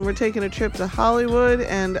We're taking a trip to Hollywood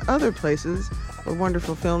and other places where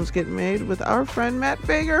wonderful films get made with our friend Matt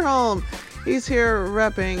Fagerholm. He's here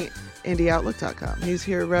repping IndieOutlook.com. He's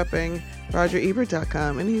here repping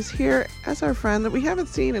RogerEbert.com. And he's here as our friend that we haven't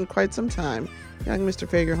seen in quite some time. Young Mr.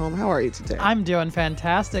 Fagerholm, how are you today? I'm doing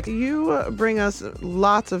fantastic. You bring us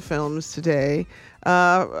lots of films today,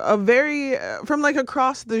 from like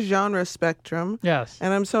across the genre spectrum. Yes.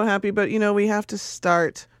 And I'm so happy, but we have to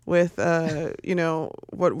start with, earlier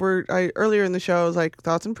in the show, I was like,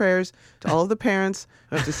 thoughts and prayers to all of the parents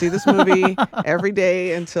who have to see this movie every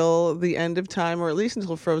day until the end of time, or at least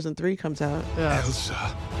until Frozen 3 comes out. Yeah.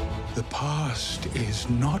 Elsa, the past is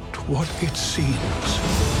not what it seems.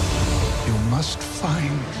 You must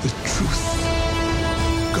find the truth.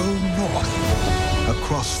 Go north,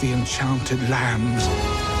 across the enchanted lands,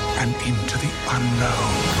 and into the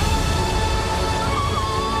unknown.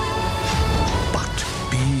 But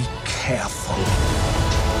be careful.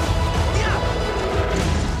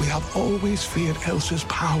 We have always feared Elsa's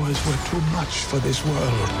powers were too much for this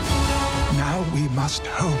world. Now we must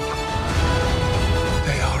hope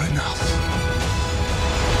they are enough.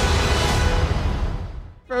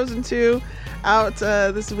 Frozen 2 out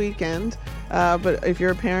this weekend. But if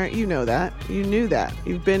you're a parent, you know that. You knew that.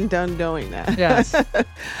 You've been done knowing that. Yes.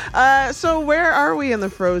 So where are we in the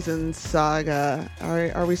Frozen saga?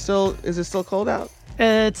 Are we still, is it still cold out?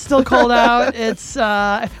 It's still cold out. It's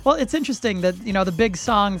it's interesting that the big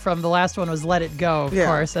song from the last one was "Let It Go," of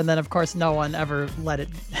course, and then of course no one ever let it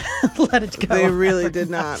go. They really did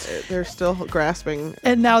not. They're still grasping.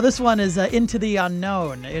 And now this one is "Into the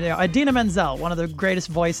Unknown." Idina Menzel, one of the greatest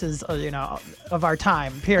voices of our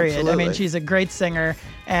time. Period. Absolutely. I mean, she's a great singer,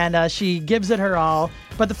 and she gives it her all.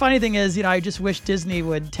 But the funny thing is, I just wish Disney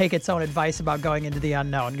would take its own advice about going into the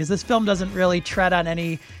unknown, because this film doesn't really tread on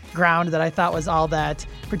any ground that I thought was all that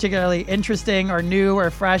particularly interesting or new or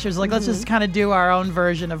fresh. It was like, let's just kind of do our own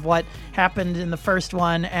version of what happened in the first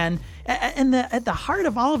one. And at the heart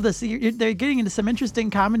of all of this, they're getting into some interesting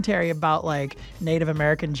commentary about like Native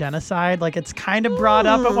American genocide. Like it's kind of brought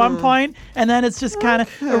up at one point, and then it's just kind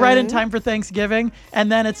of right in time for Thanksgiving,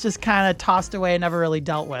 and then it's just kind of tossed away and never really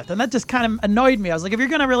dealt with. And that just kind of annoyed me. I was like, if you're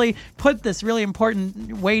going to really put this really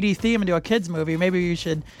important, weighty theme into a kid's movie, maybe you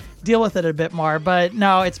should deal with it a bit more. But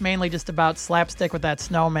no, it's mainly just about slapstick with that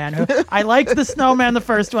snowman. Who I liked the snowman the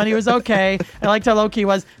first one. He was okay. I liked how low-key he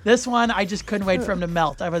was. This one, I just couldn't wait for him to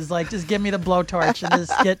melt. I was like, just give me the blowtorch and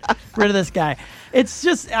just get rid of this guy. It's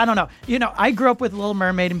just, I don't know. I grew up with Little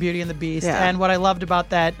Mermaid and Beauty and the Beast, and what I loved about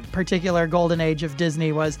that particular golden age of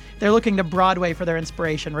Disney was they're looking to Broadway for their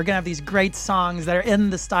inspiration. We're going to have these great songs that are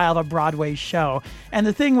in the style of a Broadway show. And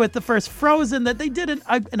the thing with the first Frozen that they did an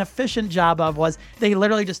efficient job of was they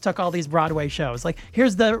literally just took all these Broadway shows. Like,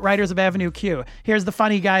 here's the writers of Avenue Q. Here's the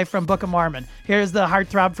funny guy from Book of Mormon. Here's the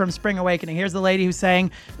heartthrob from Spring Awakening. Here's the lady who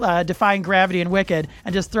sang Defying Gravity and Wicked,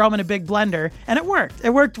 and just throw them in a big blender. And it worked. It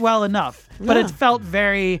worked well enough. But it felt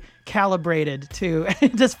very calibrated too.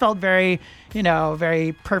 It just felt very,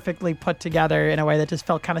 very perfectly put together in a way that just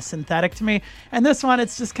felt kind of synthetic to me. And this one,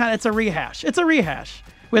 it's just it's a rehash. It's a rehash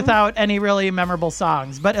without any really memorable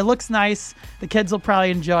songs. But it looks nice. The kids will probably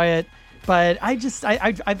enjoy it. But I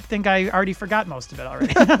think I already forgot most of it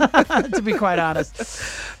already, to be quite honest.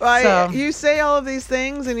 Well, you say all of these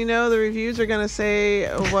things, and the reviews are going to say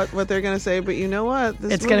what they're going to say, but you know what?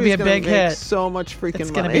 It's going to be a big hit. So much freaking money.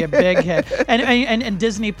 It's going to be a big hit. And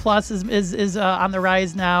Disney Plus is on the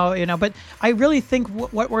rise now, But I really think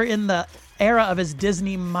what we're in the era of is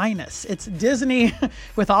Disney minus. It's Disney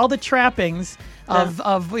with all the trappings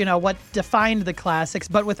of what defined the classics,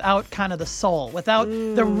 but without kind of the soul, without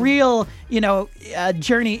the real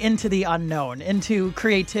journey into the unknown, into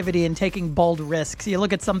creativity and taking bold risks. You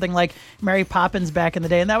look at something like Mary Poppins back in the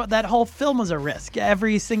day, and that whole film was a risk.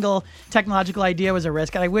 Every single technological idea was a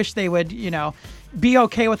risk, and I wish they would be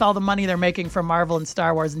okay with all the money they're making from Marvel and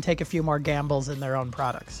Star Wars and take a few more gambles in their own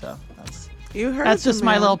products. So that's just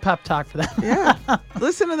my little pep talk for them. Yeah.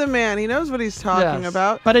 Listen to the man. He knows what he's talking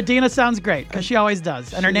about. But Idina sounds great, because she always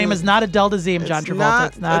does. And her name is not Adele Dazeem, John Travolta.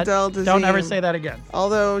 It's not Adele Dazeem. Don't ever say that again.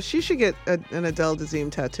 Although she should get an Adele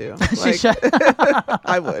Dazeem tattoo. She should.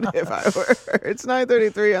 I would if I were her. It's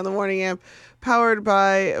 9:33 on the Morning Amp, powered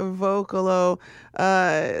by Vocalo.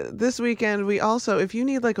 This weekend, we also, if you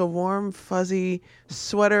need like a warm, fuzzy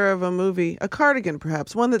sweater of a movie, a cardigan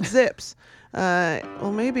perhaps, one that zips,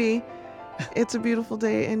 maybe It's a Beautiful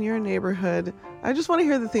Day in Your Neighborhood. I just want to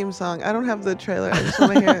hear the theme song. I don't have the trailer. I just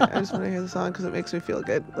want to hear it. I just want to hear the song because it makes me feel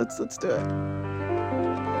good. Let's do it.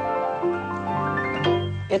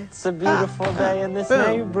 It's a beautiful day in this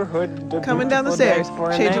neighborhood. Coming down the stairs,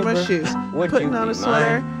 changing my shoes, putting on a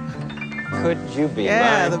sweater. could you be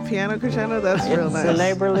Yeah, mine? the piano crescendo, that's real It's nice. a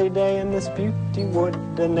neighborly day in this beauty wood,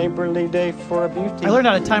 a neighborly day for a beauty. I learned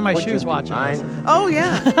how to tie my Would you shoes be watching mine? this. Oh,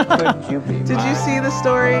 yeah. Could you be Did you mine? see the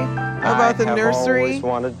story about the I have nursery? always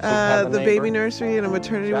wanted to have a The neighbor baby nursery in a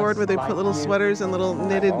maternity ward where they put little sweaters and little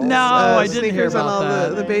knitted No, I didn't hear sneakers on about all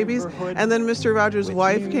that. the babies. And then Mr. Rogers'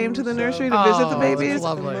 wife came to the nursery to visit the Oh, babies. that's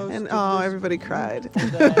lovely. And everybody cried.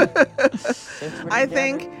 I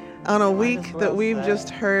think on a week that we've just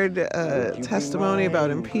heard testimony about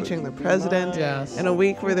impeaching the president, Yes. in a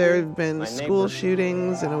week where there have been school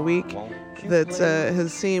shootings, in a week that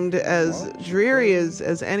has seemed as dreary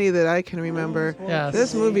as any that I can remember. Yes.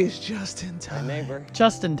 This movie is just in time.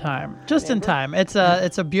 Just in time. Just in time. It's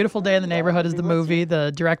a beautiful day in the neighborhood is the movie.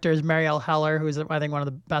 The director is Marielle Heller, who's I think one of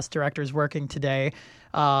the best directors working today.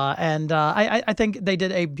 I think they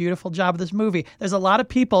did a beautiful job of this movie. There's a lot of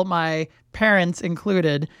people, my parents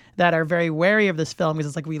included, that are very wary of this film because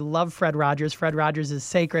it's like we love Fred Rogers. Fred Rogers is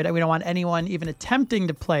sacred, and we don't want anyone even attempting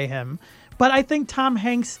to play him. But I think Tom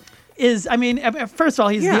Hanks is, I mean, first of all,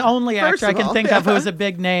 he's the only actor I can think of who's a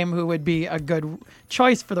big name who would be a good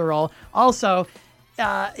choice for the role. Also,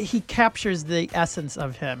 he captures the essence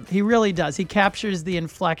of him. He really does. He captures the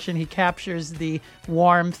inflection. He captures the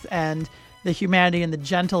warmth and the humanity and the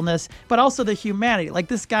gentleness, but also the humanity. Like,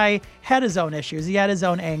 this guy had his own issues. He had his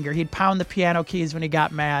own anger. He'd pound the piano keys when he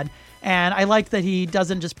got mad. And I like that he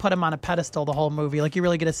doesn't just put him on a pedestal the whole movie. Like, you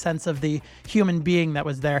really get a sense of the human being that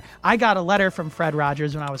was there. I got a letter from Fred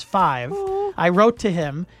Rogers when I was 5. Aww. I wrote to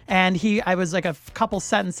him, and I was like a couple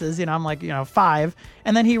sentences, I'm like, 5.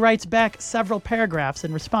 And then he writes back several paragraphs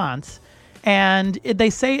in response. And they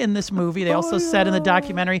say in this movie, they also said in the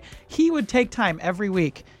documentary, he would take time every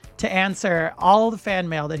week to answer all the fan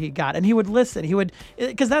mail that he got, and he would listen. He would,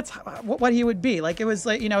 because that's what he would be. Like, it was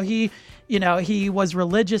like, he was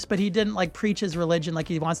religious, but he didn't like preach his religion like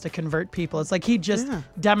he wants to convert people. It's like he just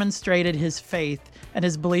demonstrated his faith and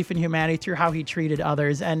his belief in humanity through how he treated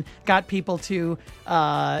others and got people to,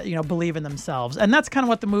 believe in themselves. And that's kind of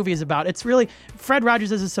what the movie is about. It's really, Fred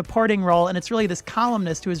Rogers is a supporting role, and it's really this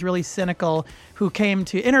columnist who is really cynical who came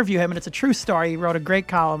to interview him, and it's a true story. He wrote a great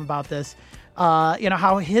column about this.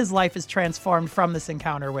 How his life is transformed from this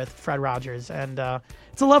encounter with Fred Rogers. And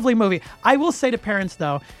it's a lovely movie. I will say to parents,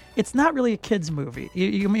 though, it's not really a kid's movie.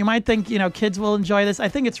 You might think, kids will enjoy this. I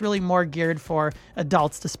think it's really more geared for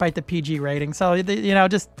adults, despite the PG rating. So,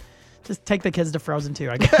 just take the kids to Frozen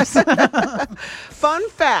 2, I guess. Fun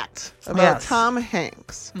fact about Tom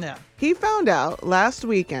Hanks. Yeah. He found out last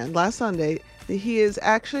Sunday, that he is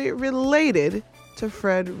actually related to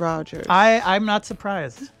Fred Rogers. I'm not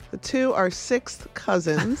surprised. The two are sixth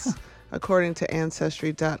cousins, according to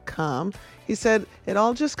Ancestry.com. He said, it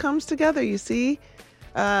all just comes together, you see.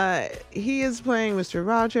 He is playing Mr.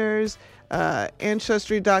 Rogers.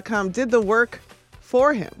 Ancestry.com did the work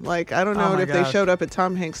for him. Like, I don't know if they showed up at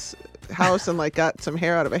Tom Hanks' house and like got some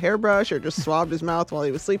hair out of a hairbrush or just swabbed his mouth while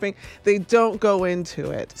he was sleeping. They don't go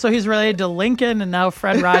into it. So he's related to Lincoln and now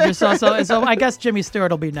Fred Rogers also. So I guess Jimmy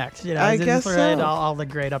Stewart will be next. I guess he's related so. to all the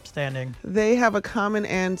great upstanding. They have a common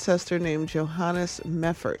ancestor named Johannes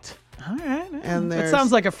Meffert. All right. And it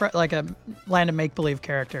sounds like a Land of Make-Believe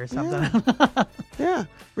character or something. Yeah.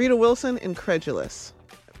 Rita Wilson, incredulous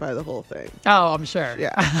by the whole thing. Oh, I'm sure.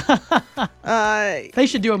 Yeah. They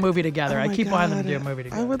should do a movie together. I keep wanting them to do a movie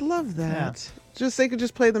together. I would love that. Yeah. They could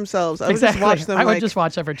just play themselves. I would exactly. just watch them. I would just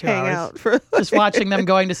watch them for 2 hang hours. Out for just watching them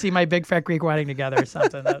going to see My Big Fat Greek Wedding together or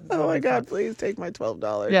something. Oh my God! Please take my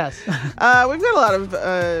 $12. Yes. We've got a lot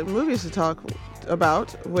of movies to talk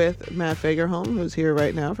about with Matt Fagerholm, who's here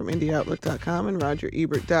right now from IndieOutlook.com and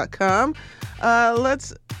RogerEbert.com.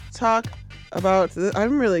 Let's talk about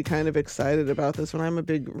I'm really kind of excited about this one. I'm a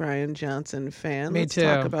big Rian Johnson fan. Me too.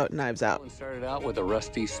 Let's talk about Knives Out. He started out with a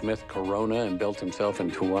Rusty Smith Corona and built himself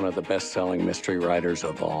into one of the best-selling mystery writers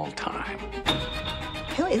of all time.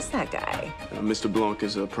 Who is that guy? Mr. Blanc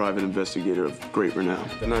is a private investigator of great renown.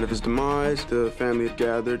 The night of his demise, the family had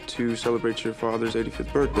gathered to celebrate your father's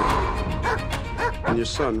 85th birthday. And your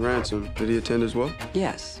son, Ransom, did he attend as well?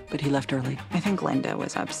 Yes, but he left early. I think Linda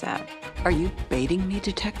was upset. Are you baiting me,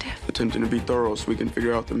 detective? Attempting to be thorough so we can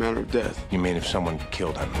figure out the manner of death. You mean if someone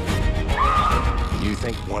killed him? You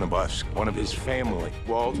think one of us, one of his family,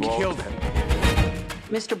 killed him?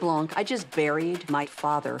 Mr. Blanc, I just buried my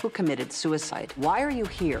father who committed suicide. Why are you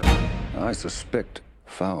here? I suspect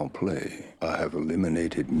foul play. I have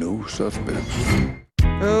eliminated no suspects.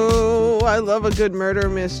 Oh, I love a good murder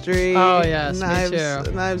mystery. Oh, yes, me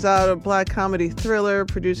too. Knives Out, a black comedy thriller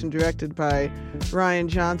produced and directed by Rian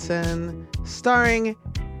Johnson, starring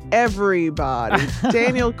everybody.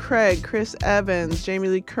 Daniel Craig, Chris Evans, Jamie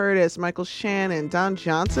Lee Curtis, Michael Shannon, Don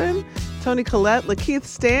Johnson. Toni Collette, Lakeith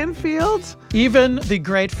Stanfield. Even the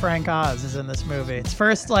great Frank Oz is in this movie. It's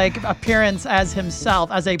first appearance as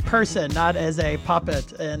himself, as a person, not as a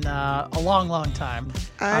puppet, in a long, long time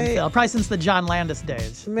on film. Probably since the John Landis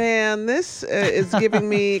days. Man, this is giving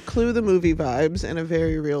me Clue the movie vibes in a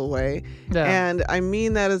very real way. Yeah. And I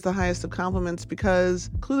mean that as the highest of compliments because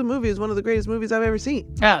Clue the movie is one of the greatest movies I've ever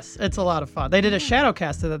seen. Yes, it's a lot of fun. They did a shadow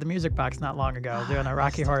cast at the Music Box not long ago, doing a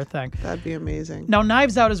Rocky Horror thing. That'd be amazing. Now,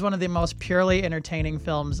 Knives Out is one of the most purely entertaining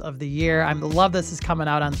films of the year. I love this is coming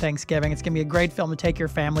out on Thanksgiving. It's going to be a great film to take your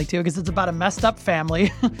family to because it's about a messed up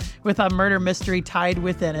family with a murder mystery tied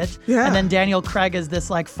within it. Yeah. And then Daniel Craig is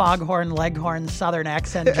this foghorn, leghorn, southern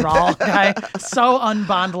accent drawl guy. So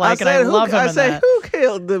un-Bond-like, and I love him in that. Who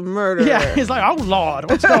killed the murderer? Yeah, he's like, oh, Lord,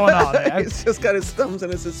 what's going on here? He's just got his thumbs in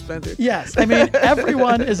his suspenders. Yes, I mean,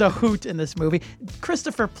 everyone is a hoot in this movie.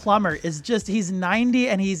 Christopher Plummer is he's 90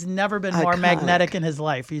 and he's never been more magnetic in his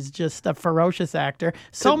life. He's just a ferocious actor.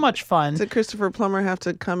 So much fun. Did Christopher Plummer have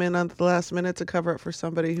to come in at the last minute to cover up for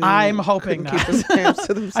somebody who I'm hoping couldn't keep his hands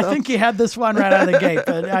to themselves? I think he had this one right out of the gate,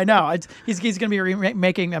 but I know. He's going to be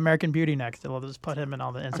remaking American Beauty next. They'll just put him in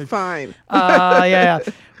all the inserts. Fine. Yeah.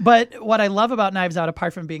 But what I love about Knives Out,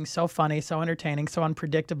 apart from being so funny, so entertaining, so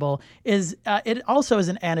unpredictable, is it also is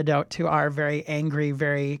an antidote to our very angry,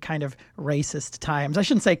 very kind of racist times. I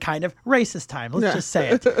shouldn't say kind of, racist time. Let's just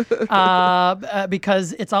say it.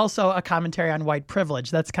 Because it's also a commentary on white privilege.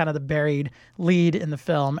 That's kind of the buried lead in the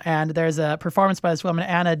film. And there's a performance by this woman,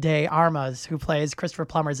 Ana de Armas, who plays Christopher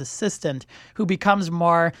Plummer's assistant, who becomes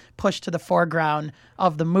more pushed to the foreground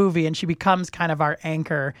of the movie, and she becomes kind of our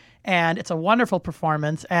anchor. And it's a wonderful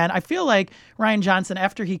performance. And I feel like Rian Johnson,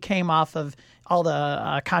 after he came off of all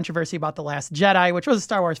the controversy about The Last Jedi, which was a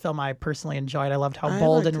Star Wars film I personally enjoyed. I loved how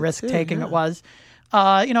bold and risk-taking it was.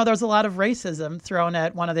 There was a lot of racism thrown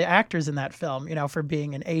at one of the actors in that film, for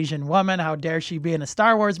being an Asian woman. How dare she be in a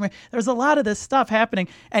Star Wars movie? There's a lot of this stuff happening.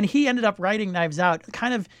 And he ended up writing Knives Out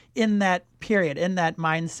kind of in that period, in that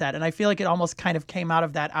mindset. And I feel like it almost kind of came out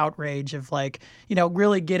of that outrage of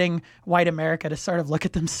really getting white America to sort of look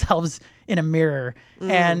at themselves in a mirror.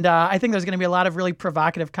 And I think there's going to be a lot of really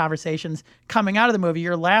provocative conversations coming out of the movie.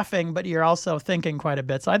 You're laughing, but you're also thinking quite a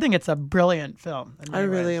bit. So I think it's a brilliant film. I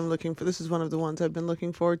really am this is one of the ones I've been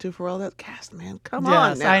looking forward to for all that cast, man. Come on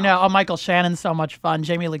Yes, now. I know. Oh, Michael Shannon's so much fun.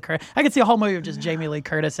 Jamie Lee Curtis. I could see a whole movie of just Jamie Lee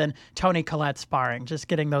Curtis and Toni Collette sparring, just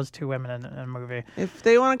getting those two women in a movie. If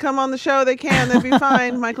they want to come on the show, they can. That'd be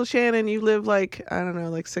fine. Michael Shannon, you live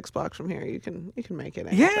 6 blocks from here. You can make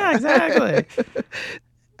it. Yeah, exactly.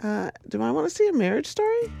 Do I want to see A Marriage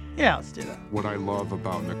Story? Yeah, let's do that. What I love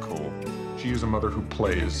about Nicole, she is a mother who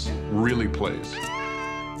plays, really plays.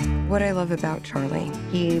 What I love about Charlie,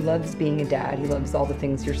 he loves being a dad. He loves all the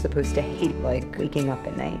things you're supposed to hate, like waking up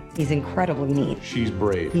at night. He's incredibly neat. She's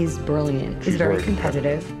brave. He's brilliant. He's very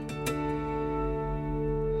competitive.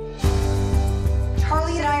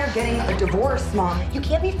 Charlie and I are getting a divorce, Mom. You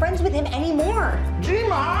can't be friends with him anymore. Gee,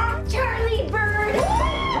 Mom! Charlie Bird!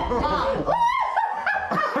 Mom!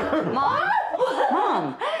 Mom?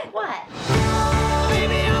 Mom! What?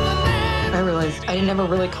 I realized I didn't ever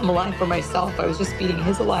really come alive for myself. I was just feeding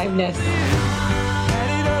his aliveness.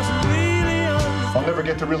 I'll never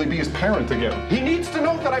get to really be his parent again. He needs to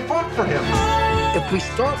know that I fought for him. If we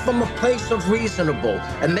start from a place of reasonable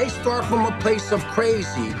and they start from a place of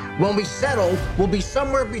crazy, when we settle, we'll be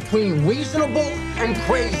somewhere between reasonable and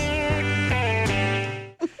crazy.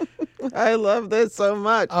 I love this so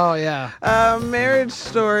much. Oh, yeah. Marriage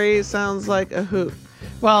Story sounds like a hoot.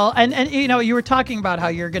 Well, and you were talking about how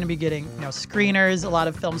you're going to be getting, screeners, a lot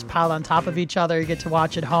of films piled on top of each other. You get to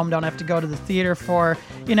watch at home, don't have to go to the theater for,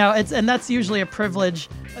 and that's usually a privilege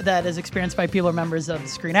that is experienced by people who are members of the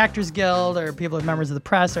Screen Actors Guild or people who are members of the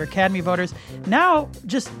press or Academy voters. Now,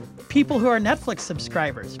 just people who are Netflix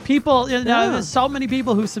subscribers. People, there's so many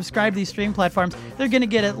people who subscribe to these streaming platforms. They're going to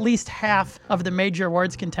get at least half of the major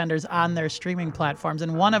awards contenders on their streaming platforms,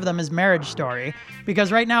 and one of them is Marriage Story, because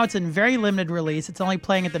right now it's in very limited release. It's only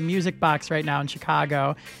playing at the Music Box right now in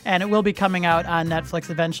Chicago, and it will be coming out on Netflix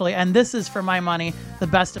eventually. And this is, for my money, the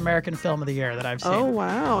best American film of the year that I've seen. Oh,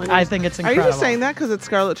 wow. I think it's incredible. Are you just saying that because it's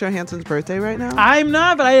Scarlett Johansson's birthday right now? I'm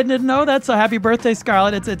not, but I didn't know that, so happy birthday,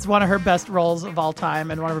 Scarlett. It's one of her best roles of all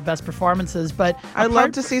time and one of her best performances. But I'd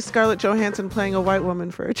love to see Scarlett Johansson playing a white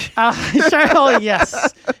woman for a change. Cheryl,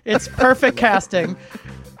 yes. It's perfect casting.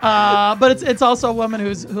 But it's also a woman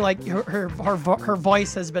who like her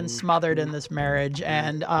voice has been smothered in this marriage,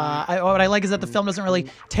 and what I like is that the film doesn't really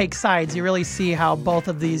take sides. You really see how both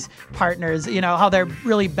of these partners, how they're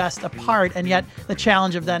really best apart, and yet the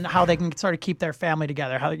challenge of then how they can sort of keep their family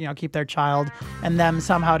together, how keep their child and them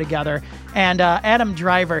somehow together. And Adam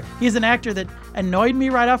Driver, he's an actor that annoyed me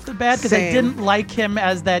right off the bat because I didn't like him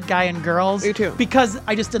as that guy in Girls. Me too. Because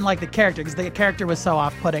I just didn't like the character, because the character was so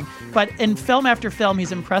off-putting. But in film after film,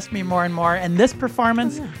 he's impressed me more and more. And this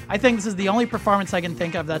performance, I think this is the only performance I can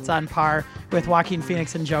think of that's on par with Joaquin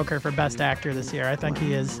Phoenix and Joker for Best Actor this year. I think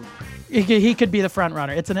he is. He could be the front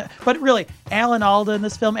runner. But really, Alan Alda in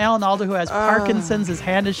this film, Alan Alda, who has Parkinson's, his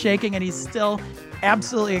hand is shaking, and he's still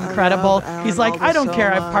absolutely incredible. He's like, I don't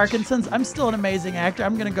care, I have Parkinson's. I'm still an amazing actor.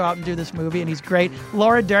 I'm going to go out and do this movie, and he's great.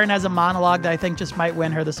 Laura Dern has a monologue that I think just might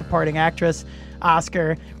win her the supporting actress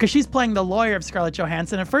Oscar, because she's playing the lawyer of Scarlett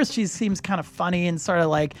Johansson. At first, she seems kind of funny and sort of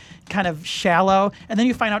like kind of shallow, and then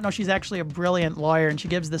you find out, no, she's actually a brilliant lawyer, and she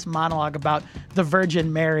gives this monologue about the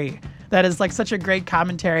Virgin Mary. That is like such a great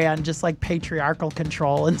commentary on just like patriarchal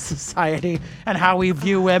control in society and how we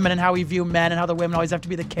view women and how we view men and how the women always have to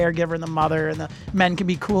be the caregiver and the mother and the men can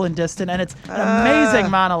be cool and distant. And it's an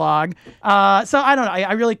amazing monologue. So I don't know.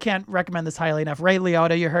 I really can't recommend this highly enough. Ray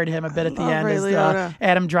Liotta, you heard him a bit at the end as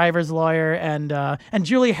Adam Driver's lawyer, and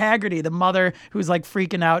Julie Haggerty, the mother who's like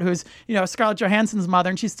freaking out, who's Scarlett Johansson's mother,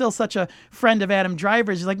 and she's still such a friend of Adam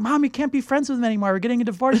Driver's. She's like, Mom, you can't be friends with him anymore. We're getting a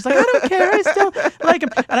divorce. She's like, I don't care. I still like him.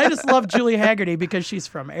 And I just love Julie Haggerty because she's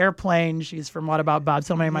from Airplane, she's from What About Bob,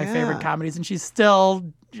 so many of my favorite comedies, and she's still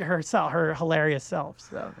herself, her hilarious self.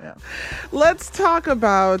 So yeah. Let's talk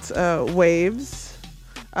about Waves.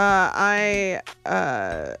 I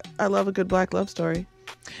love a good black love story.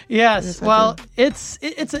 Yes, well, it's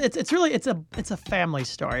a family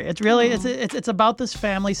story. It's really it's about this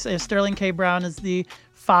family. Sterling K. Brown is the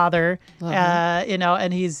father,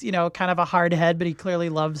 and he's kind of a hard head, but he clearly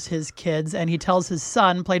loves his kids. And he tells his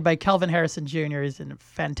son, played by Kelvin Harrison Jr., he's a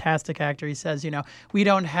fantastic actor. He says, we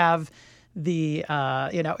don't have the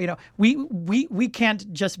we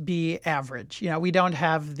can't just be average. We don't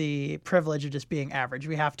have the privilege of just being average.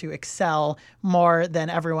 We have to excel more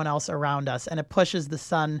than everyone else around us, and it pushes the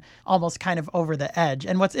son almost kind of over the edge.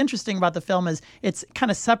 And what's interesting about the film is it's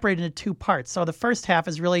kind of separated into two parts. So the first half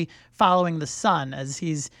is really following the son as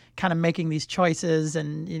he's kind of making these choices,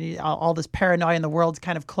 and all this paranoia in the world's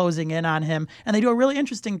kind of closing in on him. And they do a really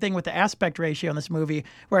interesting thing with the aspect ratio in this movie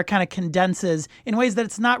where it kind of condenses in ways that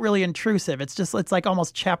it's not really intrusive. It's like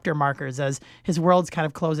almost chapter markers as his world's kind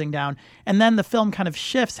of closing down. And then the film kind of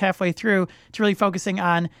shifts halfway through to really focusing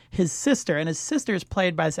on his sister. And his sister is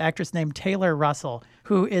played by this actress named Taylor Russell,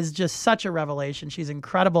 who is just such a revelation. She's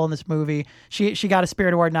incredible in this movie. She got a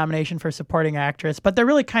Spirit Award nomination for supporting actress, but they're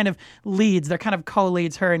really kind of leads. They're kind of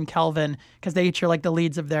co-leads, her and Kelvin, because they each are like the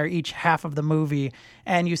leads of their each half of the movie.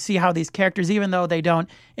 And you see how these characters, even though they don't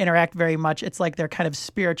interact very much, it's like they're kind of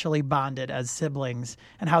spiritually bonded as siblings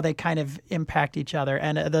and how they kind of impact each other.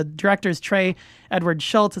 And the director's Trey Edward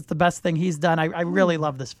Schultz. It's the best thing he's done. I really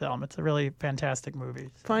love this film. It's a really fantastic movie.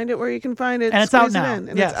 Find it where you can find it. And it's out now. And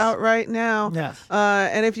it's out right now. Yes.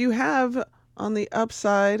 And if you have on the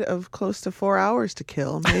upside of close to 4 hours to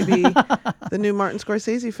kill, maybe the new Martin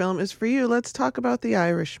Scorsese film is for you. Let's talk about The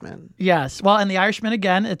Irishman. Yes. Well, and The Irishman,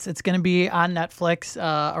 again, it's going to be on Netflix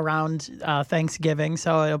around Thanksgiving,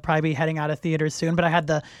 so it'll probably be heading out of theaters soon. But I had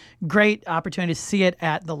the great opportunity to see it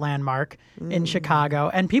at the Landmark in Chicago.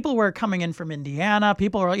 And people were coming in from Indiana.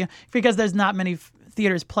 People were, because there's not many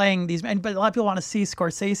theaters playing these, but a lot of people want to see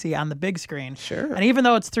Scorsese on the big screen. Sure. And even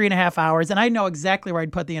though it's 3.5 hours, and I know exactly where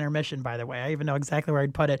I'd put the intermission, by the way. I even know exactly where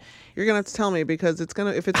I'd put it. You're going to have to tell me, because if it's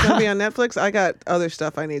going to be on Netflix, I got other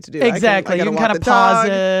stuff I need to do. Exactly. You can kind of pause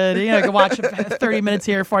it. You can watch 30 minutes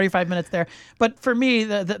here, 45 minutes there. But for me,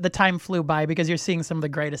 the time flew by because you're seeing some of the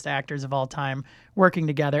greatest actors of all time working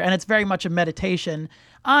together. And it's very much a meditation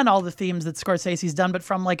on all the themes that Scorsese's done, but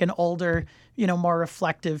from like an older, more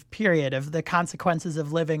reflective period of the consequences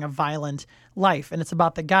of living a violent life. And it's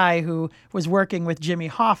about the guy who was working with Jimmy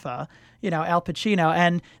Hoffa, Al Pacino.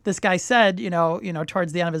 And this guy said,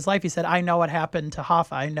 towards the end of his life, he said, I know what happened to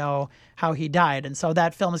Hoffa. I know how he died. And so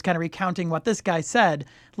that film is kind of recounting what this guy said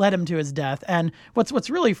led him to his death. And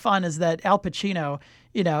what's really fun is that Al Pacino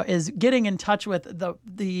is getting in touch with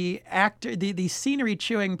the actor, the scenery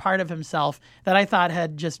chewing part of himself that I thought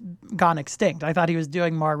had just gone extinct. I thought he was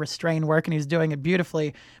doing more restrained work and he was doing it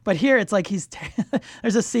beautifully. But here it's like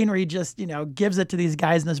there's a scene where he just, gives it to these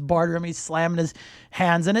guys in this boardroom. He's slamming his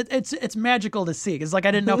hands and it's magical to see. It's like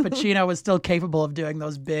I didn't know Pacino was still capable of doing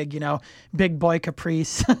those big, big boy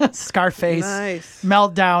Caprice, Scarface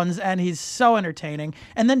meltdowns. And he's so entertaining.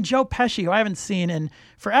 And then Joe Pesci, who I haven't seen in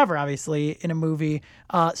forever, obviously, in a movie.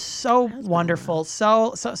 So wonderful,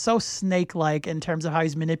 so snake-like in terms of how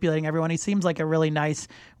he's manipulating everyone. He seems like a really nice,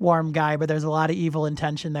 warm guy, but there's a lot of evil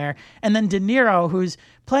intention there. And then De Niro, who's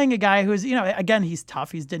playing a guy who's, again, he's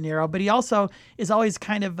tough, he's De Niro, but he also is always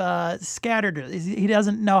kind of scattered. He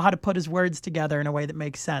doesn't know how to put his words together in a way that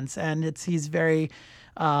makes sense. And he's very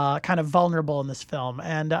kind of vulnerable in this film.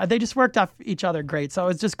 And they just worked off each other great. So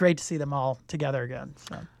it's just great to see them all together again.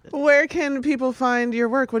 So. Where can people find your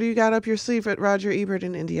work? What do you got up your sleeve at Roger Ebert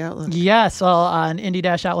and Indie Outlook? Yes, well, on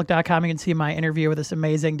indie-outlook.com, you can see my interview with this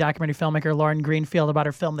amazing documentary filmmaker, Lauren Greenfield, about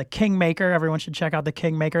her film, The Kingmaker. Everyone should check out The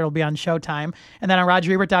Kingmaker. It'll be on Showtime. And then on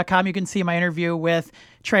RogerEbert.com, you can see my interview with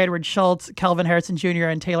Trey Edward Schultz, Kelvin Harrison Jr.,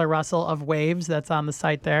 and Taylor Russell of Waves. That's on the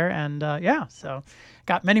site there. And so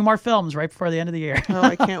got many more films right before the end of the year. Oh,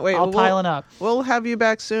 I can't wait. All piling up. We'll have you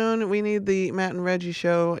back soon. We need the Matt and Reggie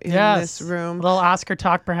show in this room. A little Oscar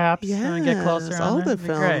talk, perhaps. Yeah, get closer. All the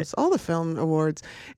films, all the film awards.